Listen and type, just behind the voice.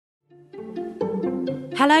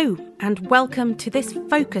Hello, and welcome to this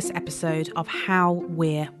focus episode of How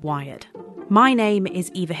We're Wired. My name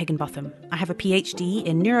is Eva Higginbotham. I have a PhD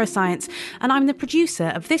in neuroscience, and I'm the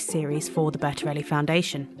producer of this series for the Bertarelli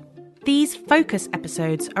Foundation. These focus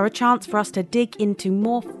episodes are a chance for us to dig into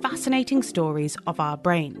more fascinating stories of our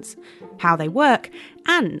brains, how they work,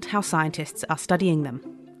 and how scientists are studying them.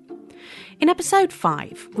 In episode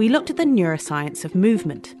 5, we looked at the neuroscience of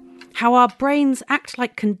movement, how our brains act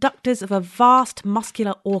like conductors of a vast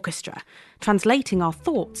muscular orchestra, translating our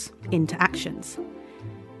thoughts into actions.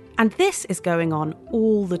 And this is going on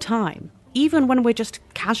all the time, even when we're just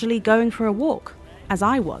casually going for a walk, as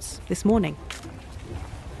I was this morning.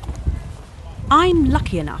 I'm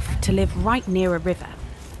lucky enough to live right near a river,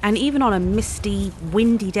 and even on a misty,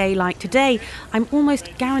 windy day like today, I'm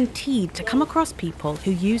almost guaranteed to come across people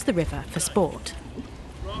who use the river for sport.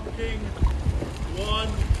 Rocking. 1,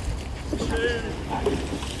 2, 3.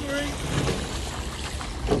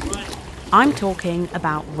 Right. I'm talking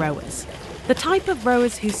about rowers. The type of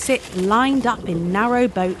rowers who sit lined up in narrow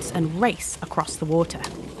boats and race across the water.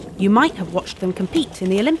 You might have watched them compete in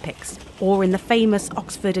the Olympics or in the famous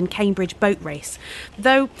Oxford and Cambridge boat race.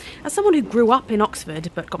 Though, as someone who grew up in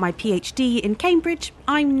Oxford but got my PhD in Cambridge,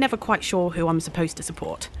 I'm never quite sure who I'm supposed to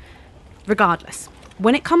support. Regardless,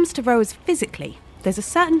 when it comes to rowers physically, there's a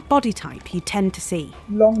certain body type you tend to see.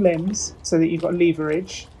 Long limbs, so that you've got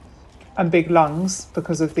leverage, and big lungs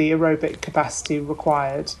because of the aerobic capacity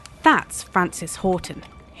required. That's Frances Horton,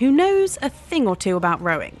 who knows a thing or two about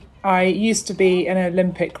rowing. I used to be an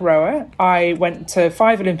Olympic rower. I went to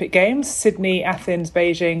 5 Olympic Games, Sydney, Athens,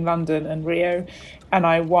 Beijing, London and Rio. And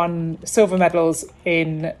I won silver medals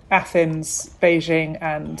in Athens, Beijing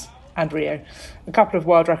and Rio. A couple of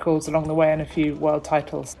world records along the way and a few world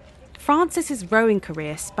titles. Frances's rowing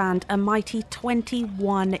career spanned a mighty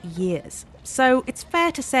 21 years. So it's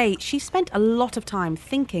fair to say she spent a lot of time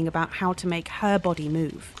thinking about how to make her body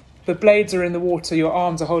move. The blades are in the water, your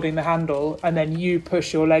arms are holding the handle, and then you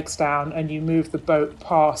push your legs down and you move the boat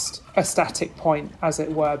past a static point, as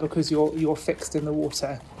it were, because you're fixed in the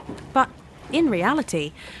water. But in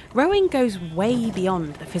reality, rowing goes way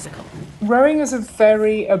beyond the physical. Rowing is a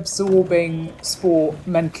very absorbing sport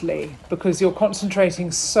mentally because you're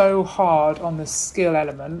concentrating so hard on the skill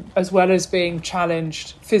element as well as being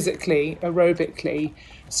challenged physically, aerobically.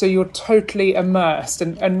 So you're totally immersed.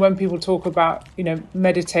 And when people talk about,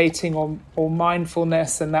 meditating or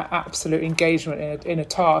mindfulness and that absolute engagement in a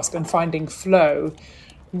task and finding flow,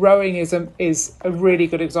 rowing is a really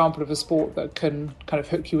good example of a sport that can kind of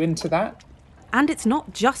hook you into that. And it's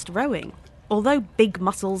not just rowing. Although big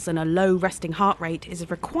muscles and a low resting heart rate is a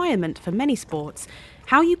requirement for many sports,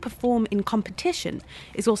 how you perform in competition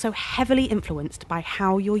is also heavily influenced by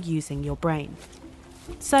how you're using your brain.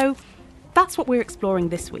 So that's what we're exploring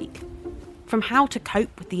this week. From how to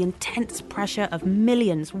cope with the intense pressure of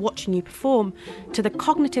millions watching you perform to the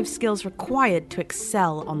cognitive skills required to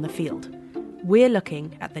excel on the field. We're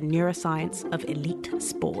looking at the neuroscience of elite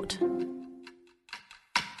sport.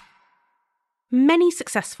 Many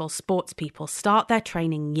successful sports people start their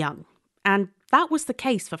training young, and that was the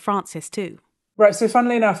case for Frances too. Right, so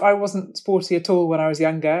funnily enough, I wasn't sporty at all when I was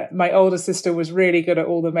younger. My older sister was really good at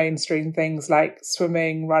all the mainstream things like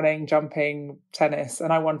swimming, running, jumping, tennis,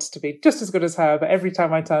 and I wanted to be just as good as her, but every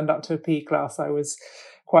time I turned up to a PE class, I was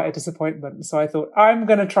quite a disappointment. So I thought, I'm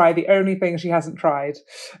going to try the only thing she hasn't tried.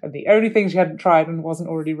 And the only thing she hadn't tried and wasn't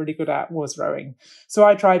already really good at was rowing. So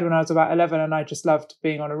I tried when I was about 11 and I just loved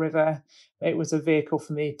being on a river. It was a vehicle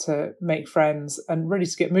for me to make friends and really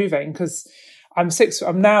to get moving because I'm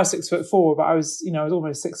now 6'4", but I was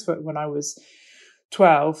almost 6 foot when I was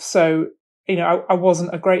 12. So, I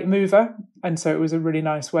wasn't a great mover. And so it was a really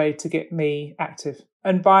nice way to get me active.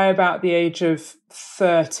 And by about the age of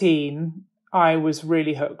 13, I was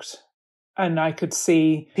really hooked and I could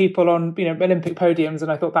see people on, Olympic podiums.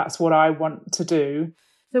 And I thought that's what I want to do.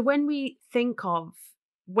 So when we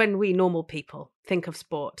normal people think of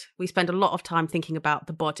sport, we spend a lot of time thinking about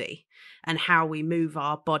the body and how we move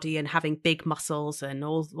our body and having big muscles and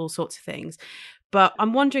all sorts of things. But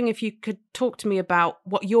I'm wondering if you could talk to me about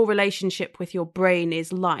what your relationship with your brain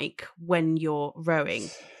is like when you're rowing.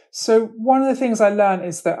 So one of the things I learned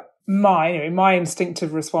is that my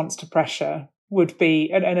instinctive response to pressure would be,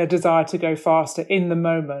 and a desire to go faster in the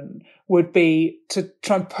moment, would be to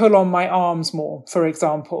try and pull on my arms more, for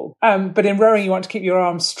example. But in rowing, you want to keep your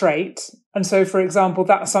arms straight. And so, for example,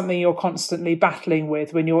 that's something you're constantly battling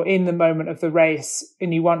with when you're in the moment of the race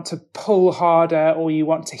and you want to pull harder or you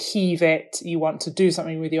want to heave it, you want to do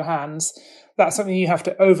something with your hands. That's something you have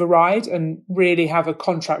to override and really have a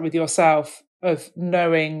contract with yourself of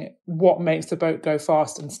knowing what makes the boat go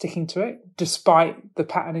fast and sticking to it, despite the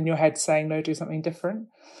pattern in your head saying, no, do something different.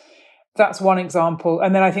 That's one example.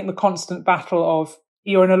 And then I think the constant battle of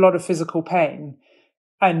you're in a lot of physical pain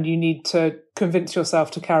and you need to convince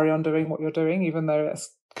yourself to carry on doing what you're doing, even though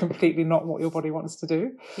it's completely not what your body wants to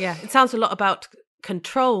do. Yeah, it sounds a lot about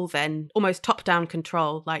control then, almost top-down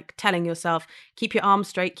control, like telling yourself, keep your arms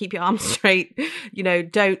straight,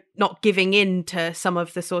 not giving in to some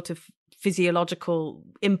of the sort of physiological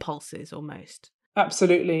impulses almost.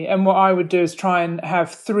 Absolutely. And what I would do is try and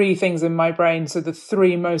have 3 things in my brain. So the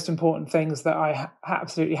 3 most important things that I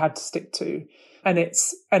absolutely had to stick to. And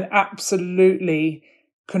it's an absolutely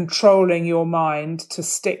controlling your mind to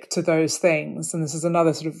stick to those things. And this is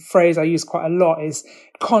another sort of phrase I use quite a lot, is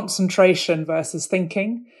concentration versus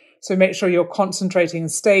thinking. So make sure you're concentrating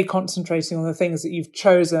and stay concentrating on the things that you've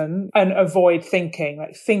chosen and avoid thinking,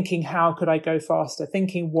 like thinking, how could I go faster?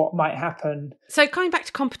 Thinking what might happen. So coming back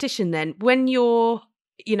to competition then, when you've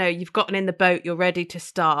gotten in the boat, you're ready to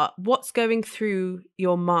start, what's going through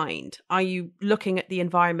your mind? Are you looking at the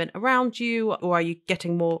environment around you, or are you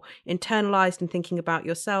getting more internalized and thinking about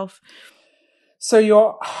yourself? So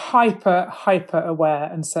you're hyper aware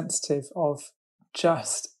and sensitive of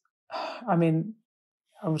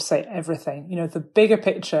I would say everything, the bigger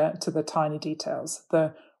picture to the tiny details,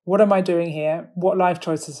 what am I doing here? What life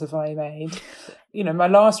choices have I made? My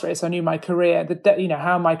last race, I knew my career,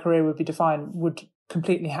 how my career would be defined would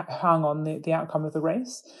completely hang on the outcome of the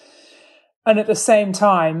race. And at the same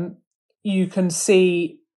time, you can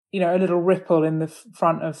see, a little ripple in the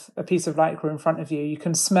front of a piece of lycra in front of you. You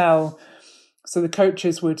can smell. So the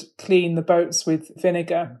coaches would clean the boats with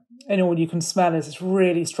vinegar, and all you can smell is this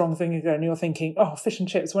really strong vinegar, and you're thinking, oh, fish and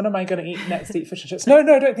chips, when am I going to eat fish and chips? No,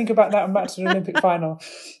 don't think about that. I'm back to an Olympic final.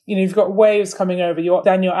 You've got waves coming over. You're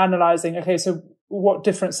analysing, okay, so what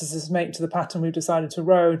difference does this make to the pattern we've decided to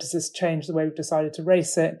row? Does this change the way we've decided to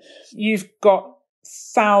race it? You've got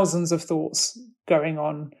thousands of thoughts going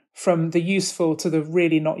on, from the useful to the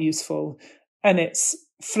really not useful, and it's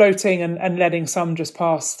floating and letting some just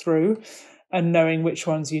pass through, and knowing which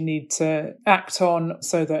ones you need to act on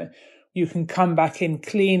so that you can come back in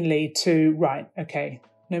cleanly to, right, okay,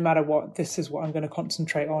 no matter what, this is what I'm going to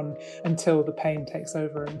concentrate on until the pain takes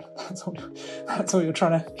over, and that's all you're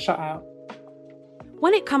trying to shut out.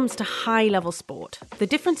 When it comes to high-level sport, the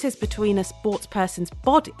differences between a sportsperson's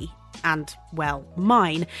body and, well,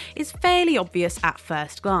 mine is fairly obvious at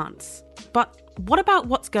first glance. But what about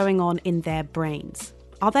what's going on in their brains?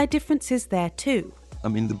 Are there differences there too? I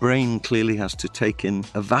mean, the brain clearly has to take in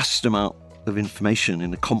a vast amount of information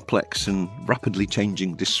in a complex and rapidly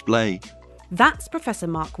changing display. That's Professor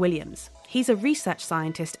Mark Williams. He's a research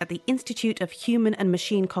scientist at the Institute of Human and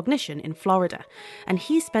Machine Cognition in Florida, and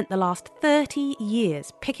he's spent the last 30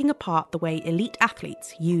 years picking apart the way elite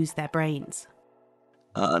athletes use their brains.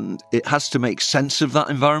 And it has to make sense of that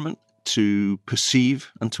environment to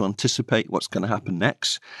perceive and to anticipate what's going to happen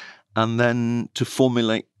next, and then to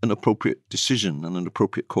formulate an appropriate decision and an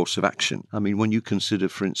appropriate course of action. I mean, when you consider,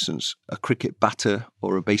 for instance, a cricket batter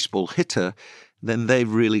or a baseball hitter, then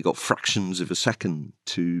they've really got fractions of a second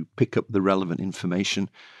to pick up the relevant information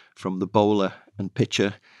from the bowler and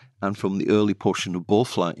pitcher and from the early portion of ball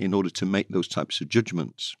flight in order to make those types of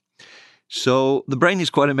judgments. So the brain is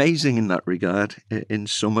quite amazing in that regard, in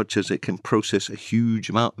so much as it can process a huge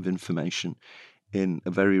amount of information in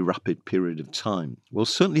a very rapid period of time. Well,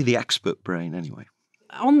 certainly the expert brain anyway.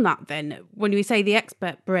 On that then, when we say the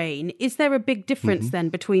expert brain, is there a big difference then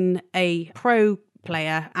between a pro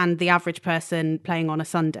player and the average person playing on a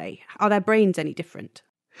Sunday? Are their brains any different?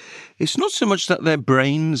 It's not so much that their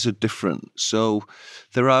brains are different. So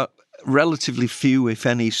there are relatively few, if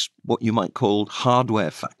any, what you might call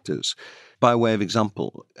hardware factors. By way of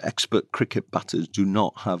example, expert cricket batters do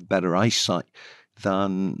not have better eyesight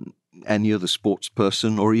than any other sports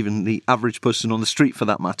person, or even the average person on the street for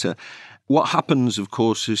that matter. What happens, of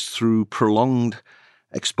course, is through prolonged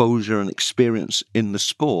exposure and experience in the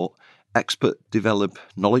sport, experts develop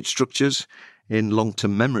knowledge structures in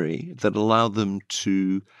long-term memory that allow them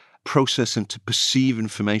to process and to perceive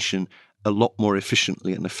information a lot more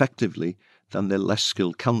efficiently and effectively than their less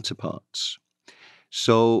skilled counterparts.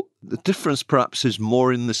 So the difference perhaps is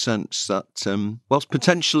more in the sense that whilst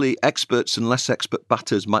potentially experts and less expert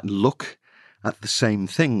batters might look at the same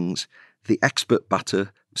things, the expert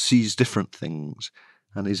batter sees different things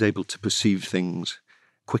and is able to perceive things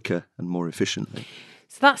quicker and more efficiently.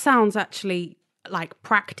 So that sounds actually like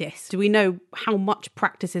practice. Do we know how much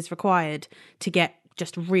practice is required to get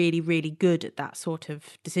just really, really good at that sort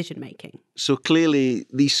of decision making? So clearly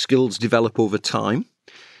these skills develop over time.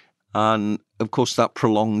 And of course, that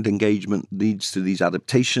prolonged engagement leads to these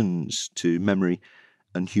adaptations to memory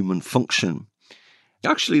and human function.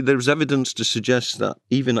 Actually, there's evidence to suggest that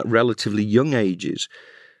even at relatively young ages,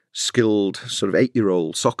 skilled sort of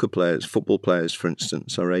 8-year-old soccer players, football players, for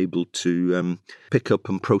instance, are able to pick up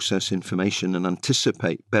and process information and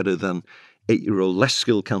anticipate better than 8-year-old less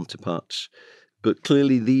skilled counterparts. But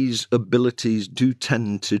clearly these abilities do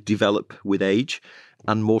tend to develop with age,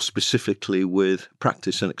 and more specifically with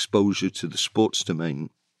practice and exposure to the sports domain.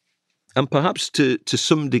 And perhaps to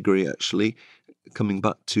some degree, actually, coming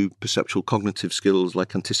back to perceptual cognitive skills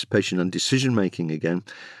like anticipation and decision-making again,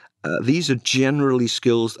 these are generally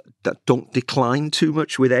skills that don't decline too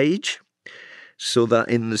much with age, so that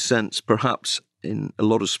in the sense, perhaps in a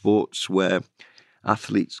lot of sports where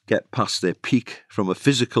athletes get past their peak from a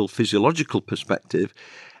physiological perspective,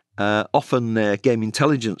 often their game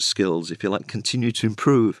intelligence skills, if you like, continue to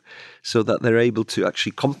improve so that they're able to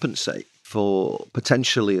actually compensate for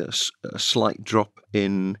potentially a slight drop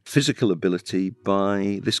in physical ability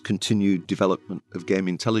by this continued development of game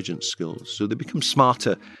intelligence skills. So they become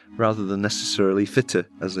smarter rather than necessarily fitter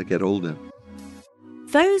as they get older.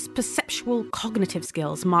 Those perceptual cognitive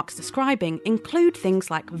skills Mark's describing include things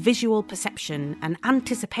like visual perception and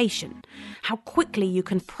anticipation, how quickly you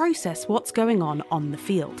can process what's going on the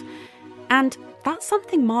field. And that's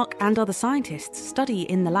something Mark and other scientists study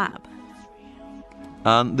in the lab.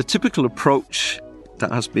 And the typical approach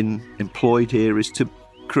that has been employed here is to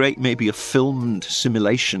create maybe a filmed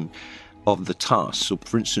simulation of the task. So,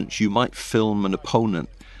 for instance, you might film an opponent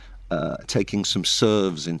taking some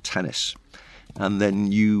serves in tennis, and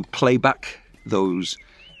then you play back those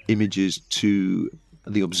images to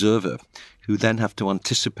the observer, who then have to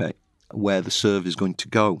anticipate where the serve is going to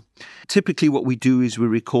go. Typically what we do is we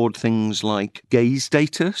record things like gaze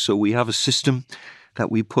data. So we have a system that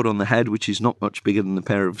we put on the head, which is not much bigger than a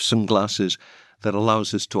pair of sunglasses, that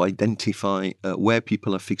allows us to identify where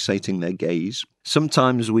people are fixating their gaze.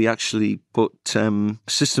 Sometimes we actually put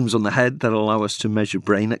systems on the head that allow us to measure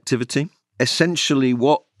brain activity. Essentially,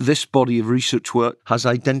 what this body of research work has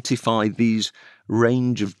identified these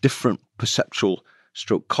range of different perceptual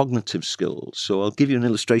stroke cognitive skills. So I'll give you an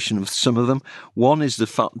illustration of some of them. One is the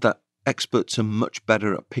fact that experts are much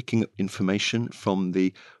better at picking up information from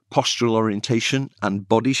the postural orientation and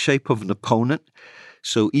body shape of an opponent.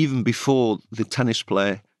 So even before the tennis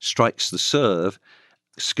player strikes the serve,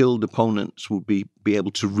 skilled opponents will be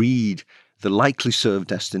able to read the likely serve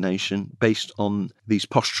destination based on these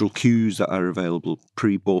postural cues that are available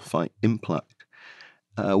pre-ball fight impact.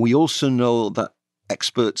 We also know that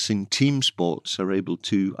experts in team sports are able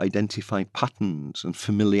to identify patterns and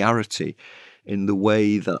familiarity in the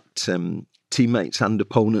way that teammates and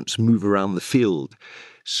opponents move around the field,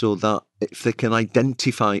 so that if they can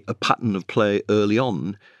identify a pattern of play early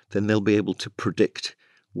on, then they'll be able to predict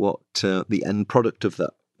what the end product of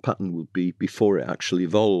that pattern will be before it actually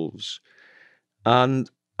evolves. And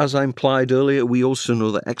as I implied earlier, we also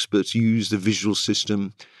know that experts use the visual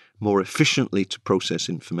system more efficiently to process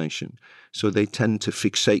information. So they tend to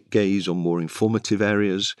fixate gaze on more informative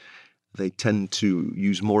areas. They tend to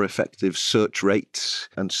use more effective search rates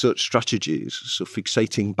and search strategies, so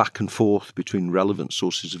fixating back and forth between relevant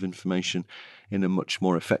sources of information in a much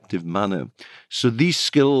more effective manner. So these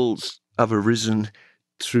skills have arisen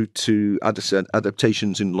through to, as I said,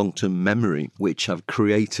 adaptations in long-term memory, which have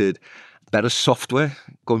created better software,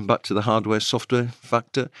 going back to the hardware-software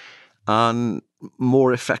factor, and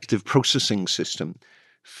more effective processing system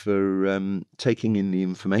for taking in the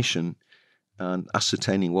information and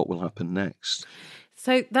ascertaining what will happen next.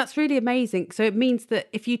 So that's really amazing. So it means that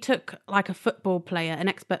if you took like a football player, an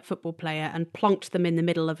expert football player, and plonked them in the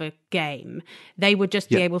middle of a game, they would just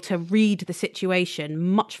be able to read the situation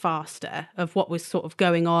much faster of what was sort of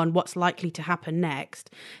going on, what's likely to happen next,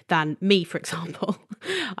 than me, for example.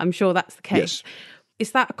 I'm sure that's the case. Yes.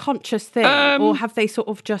 Is that a conscious thing, or have they sort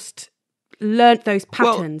of just learnt those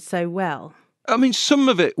patterns so well? I mean, some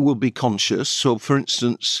of it will be conscious. So, for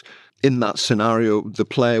instance, in that scenario, the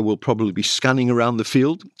player will probably be scanning around the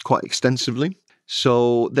field quite extensively.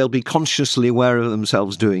 So they'll be consciously aware of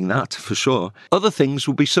themselves doing that, for sure. Other things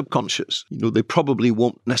will be subconscious. They probably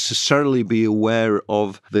won't necessarily be aware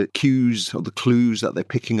of the cues or the clues that they're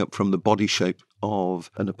picking up from the body shape of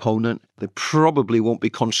an opponent. They probably won't be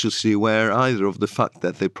consciously aware either of the fact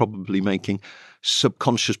that they're probably making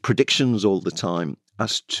subconscious predictions all the time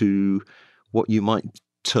as to what you might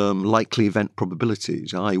term likely event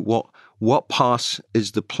probabilities. What pass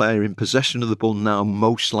is the player in possession of the ball now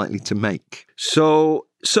most likely to make? So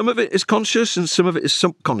some of it is conscious and some of it is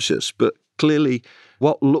subconscious, but clearly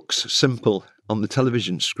what looks simple on the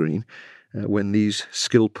television screen when these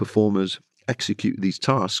skilled performers execute these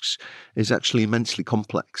tasks is actually immensely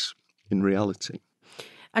complex in reality.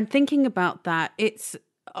 And thinking about that, it's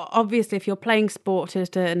obviously if you're playing sport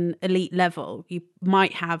at an elite level, you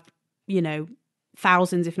might have,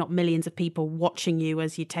 thousands, if not millions of people watching you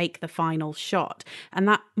as you take the final shot. And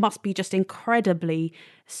that must be just incredibly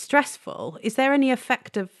stressful. Is there any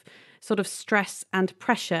effect of sort of stress and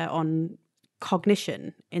pressure on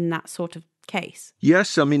cognition in that sort of case?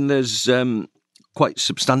 Yes, I mean, there's quite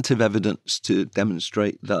substantive evidence to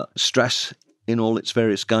demonstrate that stress in all its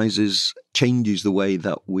various guises changes the way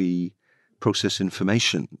that we process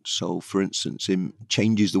information. So, for instance, it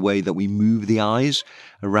changes the way that we move the eyes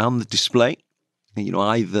around the display.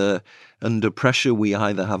 Either under pressure, we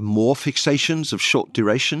either have more fixations of short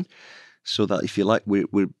duration, so that, if you like,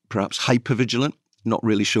 we're perhaps hypervigilant, not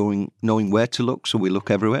really knowing where to look, so we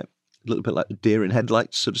look everywhere, a little bit like a deer in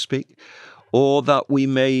headlights, so to speak. Or that we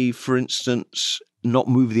may, for instance, not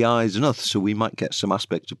move the eyes enough, so we might get some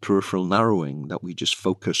aspect of peripheral narrowing, that we just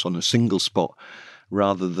focus on a single spot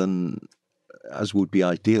rather than, as would be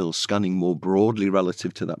ideal, scanning more broadly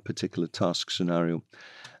relative to that particular task scenario.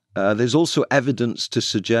 There's also evidence to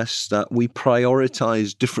suggest that we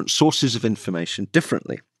prioritize different sources of information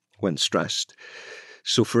differently when stressed.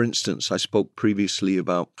 So, for instance, I spoke previously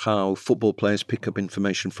about how football players pick up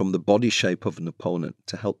information from the body shape of an opponent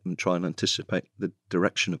to help them try and anticipate the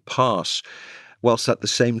direction of pass, whilst at the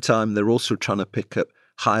same time they're also trying to pick up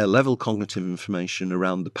higher level cognitive information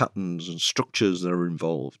around the patterns and structures that are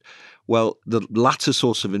involved. Well, the latter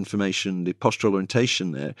source of information, the postural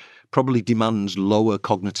orientation there, probably demands lower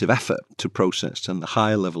cognitive effort to process than the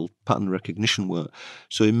higher level pattern recognition work.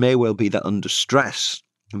 So it may well be that under stress,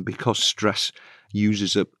 and because stress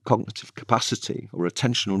uses up cognitive capacity or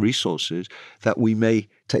attentional resources, that we may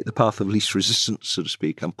take the path of least resistance, so to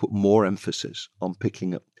speak, and put more emphasis on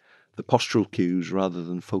picking up the postural cues rather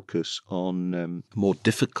than focus on more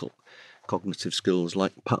difficult cognitive skills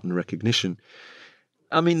like pattern recognition.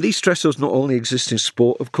 I mean, these stressors not only exist in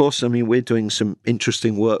sport, of course. I mean, we're doing some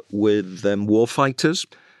interesting work with warfighters,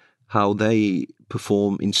 how they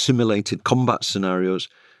perform in simulated combat scenarios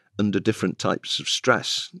under different types of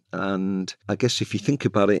stress. And I guess if you think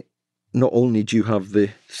about it, not only do you have the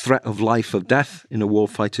threat of life or death in a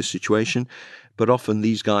warfighter situation, but often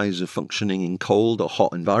these guys are functioning in cold or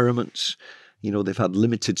hot environments. They've had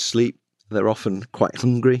limited sleep. They're often quite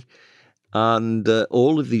hungry. And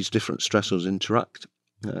all of these different stressors interact,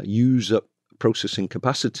 use up processing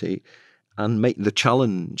capacity, and make the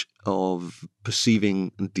challenge of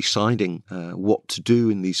perceiving and deciding what to do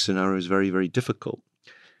in these scenarios very, very difficult.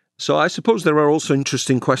 So I suppose there are also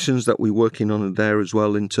interesting questions that we're working on there as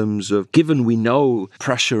well, in terms of, given we know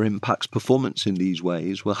pressure impacts performance in these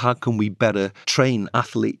ways, well, how can we better train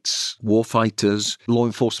athletes, warfighters, law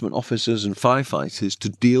enforcement officers and firefighters to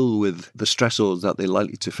deal with the stressors that they're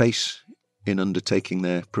likely to face in undertaking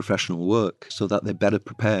their professional work, so that they're better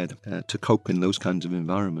prepared to cope in those kinds of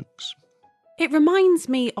environments. It reminds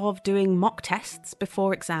me of doing mock tests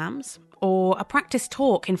before exams, or a practice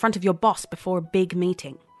talk in front of your boss before a big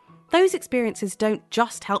meeting. Those experiences don't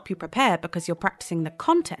just help you prepare because you're practicing the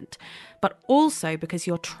content, but also because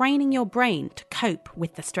you're training your brain to cope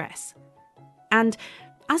with the stress. And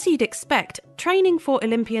as you'd expect, training for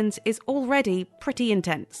Olympians is already pretty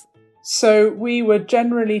intense. So we would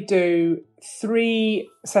generally do 3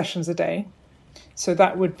 sessions a day. So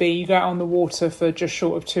that would be, you go out on the water for just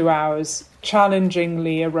short of 2 hours,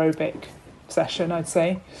 challengingly aerobic session, I'd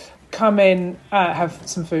say. Come in, have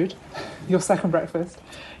some food, your second breakfast.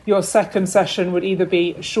 Your second session would either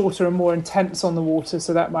be shorter and more intense on the water,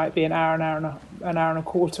 so that might be an hour and a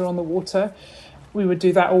quarter on the water. We would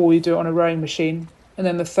do that, or we do it on a rowing machine. And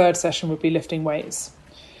then the third session would be lifting weights.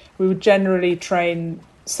 We would generally train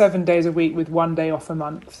 7 days a week with 1 day off a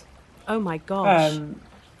month. Oh my gosh.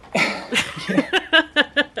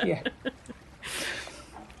 Yeah.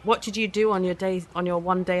 What did you do on your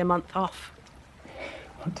 1 day a month off?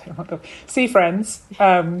 See friends,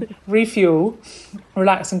 refuel,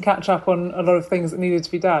 relax and catch up on a lot of things that needed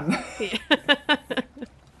to be done.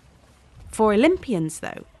 For Olympians,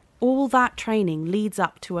 though, all that training leads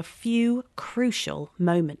up to a few crucial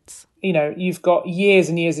moments. You've got years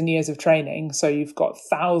and years and years of training, so you've got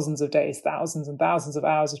thousands of days, thousands and thousands of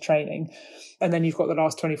hours of training, and then you've got the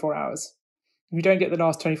last 24 hours. If you don't get the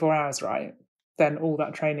last 24 hours right, then all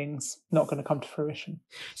that training's not going to come to fruition.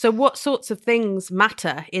 So what sorts of things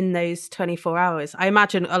matter in those 24 hours? I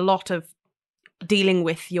imagine a lot of dealing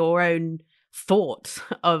with your own thoughts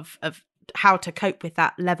of how to cope with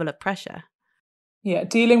that level of pressure. Yeah,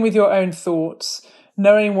 dealing with your own thoughts,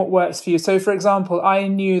 knowing what works for you. So, for example, I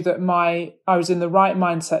knew that I was in the right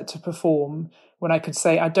mindset to perform when I could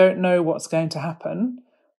say, I don't know what's going to happen,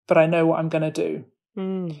 but I know what I'm going to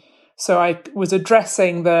do. So I was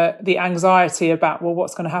addressing the anxiety about, well,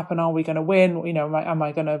 what's going to happen? Are we going to win? You know, am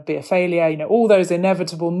I going to be a failure? You know, all those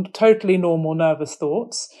inevitable, totally normal nervous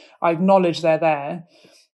thoughts. I acknowledge they're there,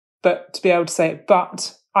 but to be able to say,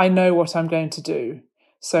 but I know what I'm going to do.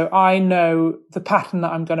 So I know the pattern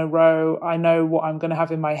that I'm going to row. I know what I'm going to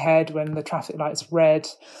have in my head when the traffic light's red.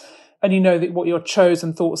 And you know that what your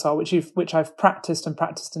chosen thoughts are, which I've practiced and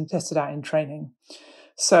tested out in training.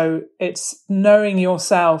 So it's knowing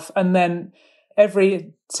yourself, and then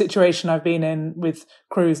every situation I've been in with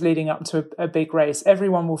crews leading up to a big race,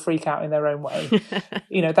 everyone will freak out in their own way.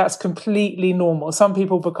 You know, that's completely normal. Some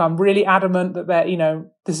people become really adamant that they're, you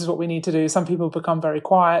know, this is what we need to do. Some people become very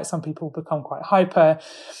quiet. Some people become quite hyper.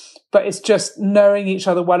 But it's just knowing each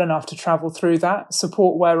other well enough to travel through that,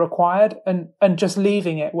 support where required, and just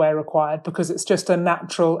leaving it where required, because it's just a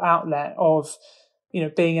natural outlet of, you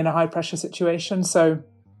know, being in a high pressure situation. So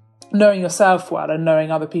knowing yourself well and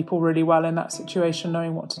knowing other people really well in that situation,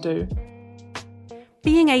 knowing what to do.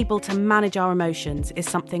 Being able to manage our emotions is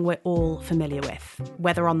something we're all familiar with,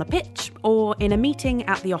 whether on the pitch or in a meeting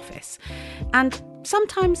at the office. And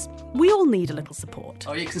sometimes we all need a little support.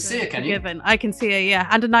 Oh, you can see it, can you? I can see it, yeah.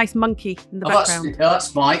 And a nice monkey in the background.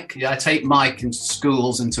 That's Mike. Yeah, I take Mike into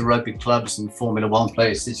schools, into rugby clubs and Formula One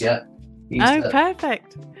places, yeah.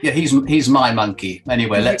 Perfect. Yeah, he's my monkey.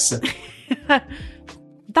 Anyway, let's...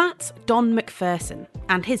 That's Don McPherson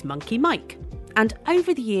and his monkey Mike. And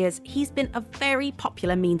over the years, he's been a very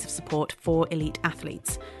popular means of support for elite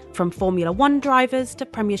athletes, from Formula One drivers to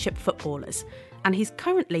Premiership footballers. And he's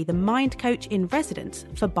currently the mind coach in residence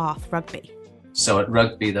for Bath Rugby. So at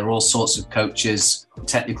rugby, there are all sorts of coaches,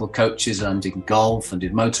 technical coaches, and in golf and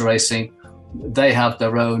in motor racing. They have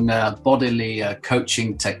their own bodily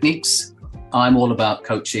coaching techniques. I'm all about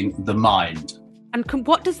coaching the mind. And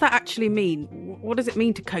what does that actually mean? What does it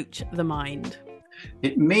mean to coach the mind?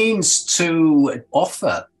 It means to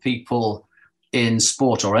offer people in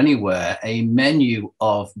sport or anywhere a menu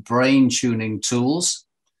of brain tuning tools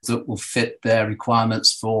that will fit their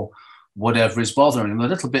requirements for whatever is bothering them. A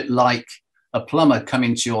little bit like a plumber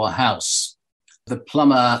coming to your house. The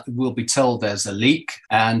plumber will be told there's a leak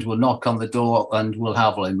and will knock on the door and will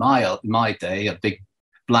have, well, in my day, a big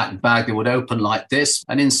black bag that would open like this,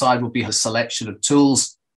 and inside would be a selection of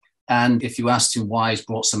tools. And if you asked him why he's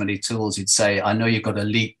brought so many tools, he'd say, I know you've got a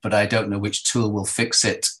leak, but I don't know which tool will fix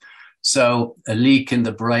it. So a leak in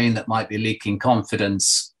the brain that might be leaking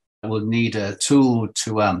confidence will need a tool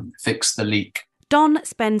to fix the leak. Don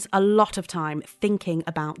spends a lot of time thinking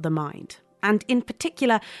about the mind, and in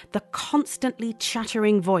particular, the constantly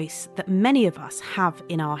chattering voice that many of us have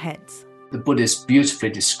in our heads. The Buddhists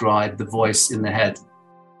beautifully describe the voice in the head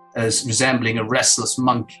as resembling a restless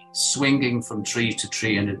monkey swinging from tree to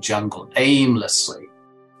tree in a jungle, aimlessly,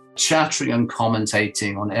 chattering and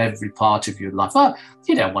commentating on every part of your life. Oh,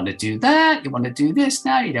 you don't want to do that. You want to do this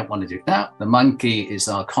now. You don't want to do that. The monkey is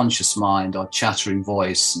our conscious mind, our chattering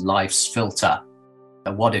voice, life's filter.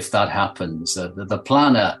 And what if that happens? The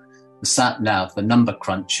planner, the sat-nav, the number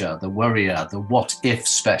cruncher, the worrier, the what-if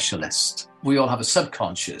specialist. We all have a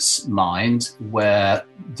subconscious mind where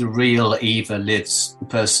the real Eva lives, the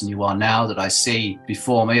person you are now that I see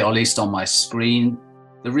before me, or at least on my screen.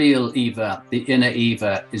 The real Eva, the inner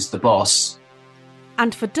Eva, is the boss.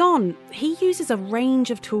 And for Don, he uses a range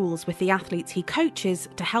of tools with the athletes he coaches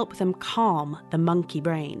to help them calm the monkey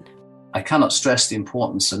brain. I cannot stress the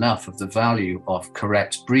importance enough of the value of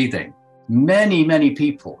correct breathing. Many, many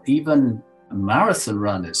people, even marathon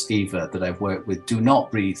runners, Eva, that I've worked with, do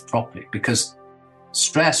not breathe properly because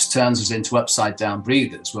stress turns us into upside down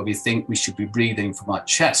breathers where we think we should be breathing from our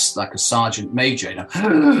chest like a sergeant major. You know,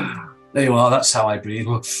 there you are, that's how I breathe.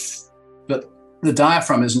 But the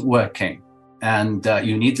diaphragm isn't working, and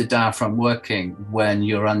you need the diaphragm working when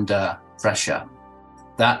you're under pressure.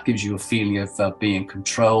 That gives you a feeling of being in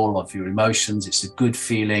control of your emotions. It's a good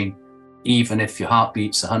feeling, even if your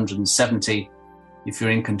heartbeat's 170. If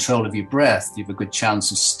you're in control of your breath, you have a good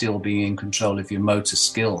chance of still being in control of your motor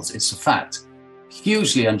skills. It's a fact.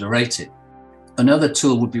 Hugely underrated. Another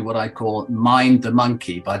tool would be what I call mind the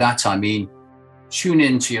monkey. By that I mean tune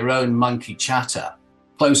into your own monkey chatter,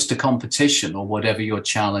 close to competition or whatever your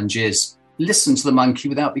challenge is. Listen to the monkey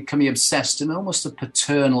without becoming obsessed in almost a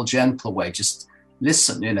paternal, gentle way. Just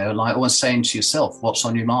listen, you know, like always saying to yourself, what's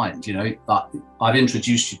on your mind? You know, I've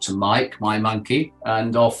introduced you to Mike, my monkey,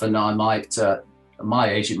 and often I might, at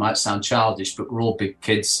my age, it might sound childish, but we're all big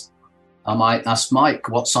kids. I might ask Mike,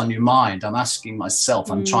 what's on your mind? I'm asking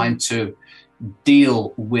myself, I'm trying to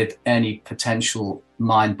deal with any potential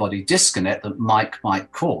mind-body disconnect that Mike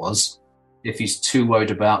might cause. if he's too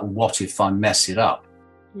worried about what if I mess it up,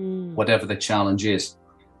 whatever the challenge is.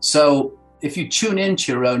 So if you tune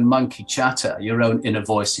into your own monkey chatter, your own inner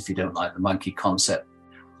voice, if you don't like the monkey concept,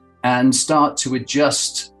 and start to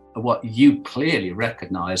adjust what you clearly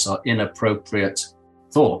recognize are inappropriate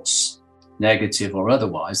thoughts, negative or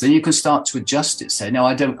otherwise, then you can start to adjust it. Say, no,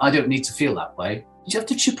 I don't need to feel that way. You have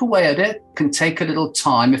to chip away at it. It can take a little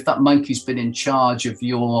time. If that monkey's been in charge of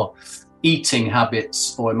your eating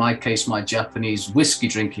habits, or in my case, my Japanese whiskey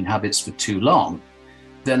drinking habits for too long,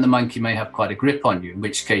 then the monkey may have quite a grip on you, in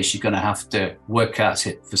which case you're going to have to work at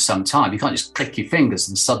it for some time. You can't just click your fingers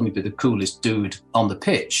and suddenly be the coolest dude on the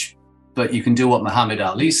pitch. But you can do what Muhammad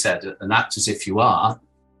Ali said and act as if you are.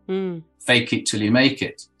 Fake it till you make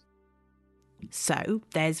it. So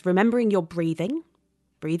there's remembering your breathing.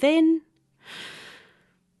 Breathe in.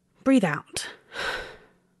 Breathe out.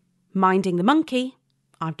 Minding the monkey.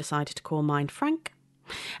 I've decided to call mine Frank.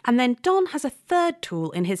 And then Don has a third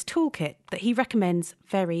tool in his toolkit that he recommends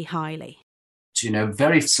very highly.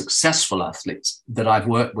 Very successful athletes that I've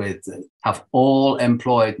worked with have all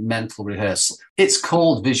employed mental rehearsal. It's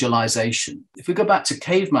called visualization. If we go back to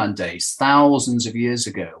caveman days, thousands of years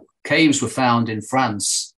ago, caves were found in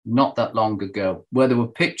France not that long ago, where there were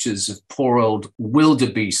pictures of poor old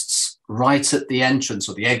wildebeests right at the entrance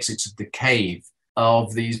or the exit of the cave,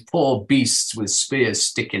 of these poor beasts with spears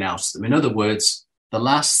sticking out of them. In other words, the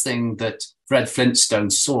last thing that Fred Flintstone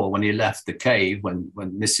saw when he left the cave, when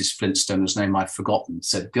Mrs. Flintstone, whose name I've forgotten,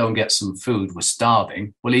 said, go and get some food, we're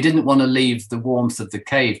starving. Well, he didn't want to leave the warmth of the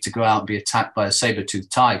cave to go out and be attacked by a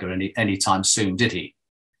saber-toothed tiger anytime soon, did he?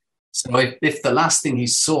 So if the last thing he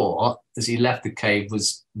saw as he left the cave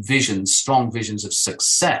was visions, strong visions of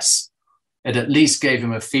success, it at least gave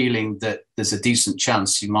him a feeling that there's a decent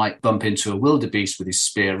chance he might bump into a wildebeest with his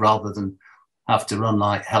spear rather than have to run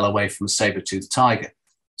like hell away from a saber-toothed tiger.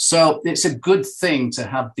 So it's a good thing to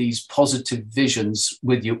have these positive visions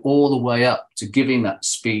with you all the way up to giving that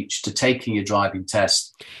speech, to taking your driving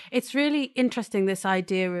test. It's really interesting, this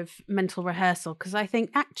idea of mental rehearsal, because I think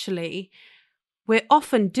actually we're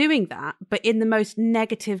often doing that, but in the most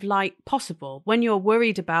negative light possible. When you're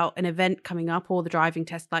worried about an event coming up or the driving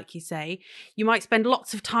test, like you say, you might spend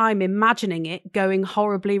lots of time imagining it going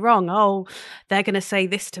horribly wrong. Oh, they're going to say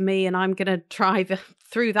this to me and I'm going to drive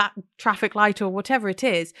through that traffic light or whatever it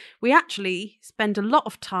is. We actually spend a lot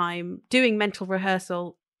of time doing mental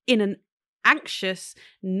rehearsal in an anxious,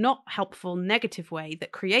 not helpful, negative way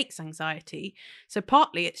that creates anxiety. So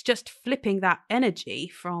partly it's just flipping that energy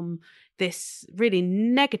from this really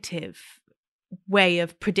negative way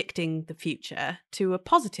of predicting the future to a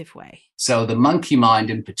positive way. So the monkey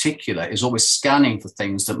mind in particular is always scanning for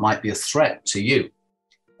things that might be a threat to you.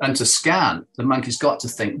 And to scan, the monkey's got to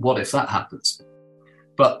think, what if that happens?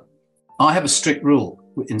 But I have a strict rule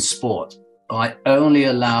in sport. I only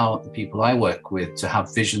allow the people I work with to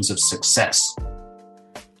have visions of success.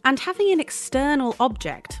 And having an external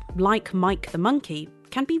object, like Mike the monkey,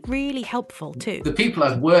 can be really helpful too. The people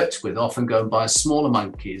I've worked with often go and buy smaller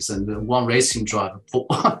monkeys, and one racing driver put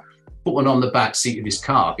one on the back seat of his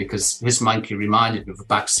car because his monkey reminded him of a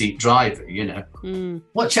backseat driver,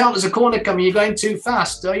 Watch out, there's a corner coming, you're going too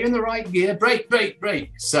fast. Are you in the right gear? Brake, brake,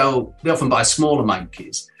 brake. So they often buy smaller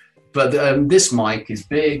monkeys. But this Mike is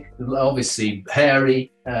big, obviously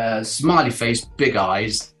hairy, smiley face, big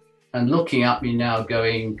eyes, and looking at me now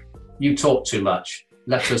going, you talk too much.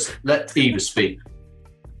 Let Eva speak.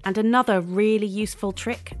 And another really useful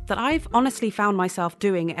trick that I've honestly found myself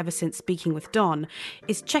doing ever since speaking with Don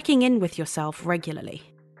is checking in with yourself regularly.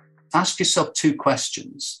 Ask yourself two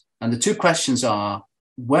questions. And the two questions are,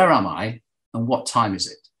 where am I and what time is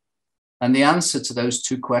it? And the answer to those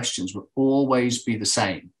two questions will always be the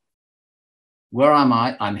same. Where am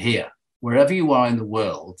I? I'm here. Wherever you are in the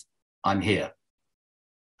world, I'm here.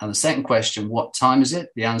 And the second question, what time is it?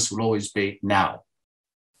 The answer will always be now.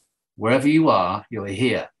 Wherever you are, you're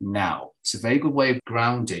here now. It's a very good way of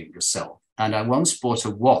grounding yourself. And I once bought a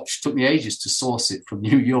watch. It took me ages to source it from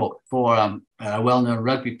New York for a well-known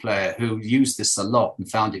rugby player who used this a lot and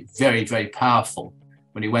found it very, very powerful.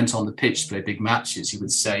 When he went on the pitch to play big matches, he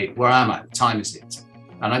would say, where am I? What time is it?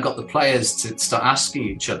 And I got the players to start asking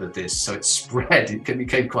each other this, so it spread. It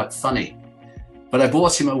became quite funny. But I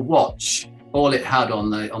bought him a watch. All it had on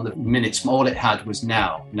the minutes, all it had was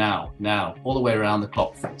now, now, now, all the way around the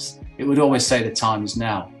clock face. It would always say the time is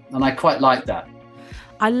now. And I quite like that.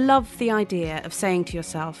 I love the idea of saying to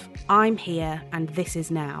yourself, I'm here and this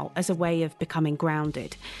is now, as a way of becoming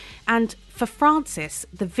grounded. And for Francis,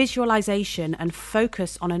 the visualization and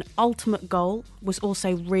focus on an ultimate goal was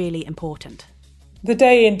also really important. The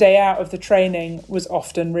day in, day out of the training was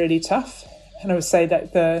often really tough. And I would say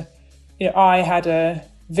that I had a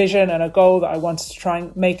vision and a goal that I wanted to try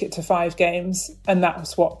and make it to 5 games, and that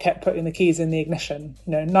was what kept putting the keys in the ignition.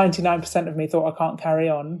 99% of me thought I can't carry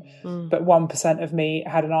on, but 1% of me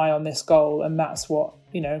had an eye on this goal, and that's what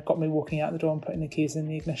got me walking out the door and putting the keys in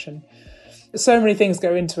the ignition. So many things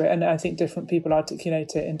go into it, and I think different people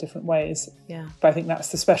articulate it in different ways. Yeah. But I think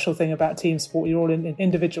that's the special thing about team sport. You're all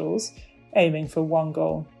individuals aiming for one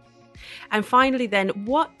goal. And finally then,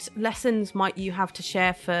 what lessons might you have to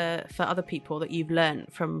share for other people that you've learned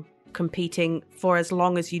from competing for as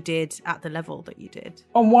long as you did at the level that you did?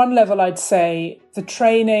 On one level, I'd say the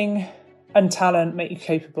training and talent make you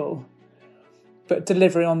capable, but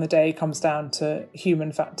delivery on the day comes down to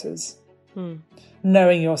human factors.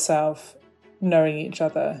 Knowing yourself, knowing each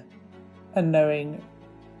other, and knowing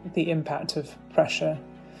the impact of pressure.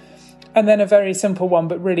 And then a very simple one,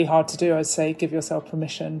 but really hard to do, I'd say, give yourself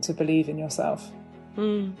permission to believe in yourself.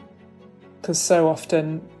 Because so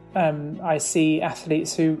often I see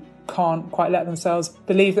athletes who can't quite let themselves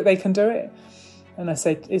believe that they can do it. And I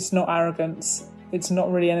say, it's not arrogance. It's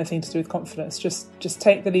not really anything to do with confidence. Just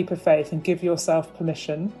take the leap of faith and give yourself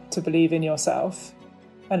permission to believe in yourself.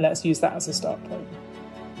 And let's use that as a start point.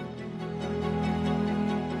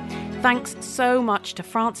 Thanks so much to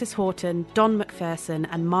Frances Haughton, Don McPherson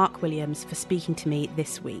and Mark Williams for speaking to me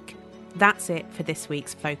this week. That's it for this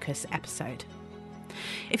week's Focus episode.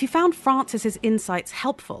 If you found Frances's insights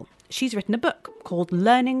helpful, she's written a book called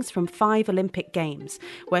Learnings from 5 Olympic Games,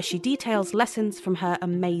 where she details lessons from her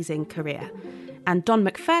amazing career. And Don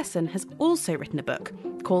McPherson has also written a book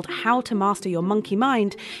called How to Master Your Monkey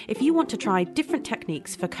Mind if you want to try different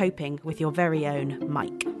techniques for coping with your very own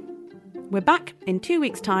Mike. We're back in 2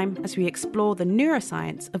 weeks' time as we explore the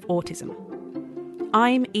neuroscience of autism.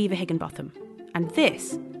 I'm Eva Higginbotham, and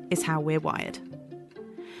this is How We're Wired.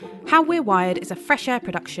 How We're Wired is a Fresh Air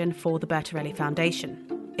production for the Bertarelli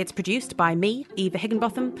Foundation. It's produced by me, Eva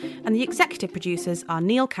Higginbotham, and the executive producers are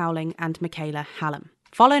Neil Cowling and Michaela Hallam.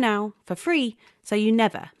 Follow now for free so you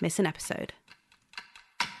never miss an episode.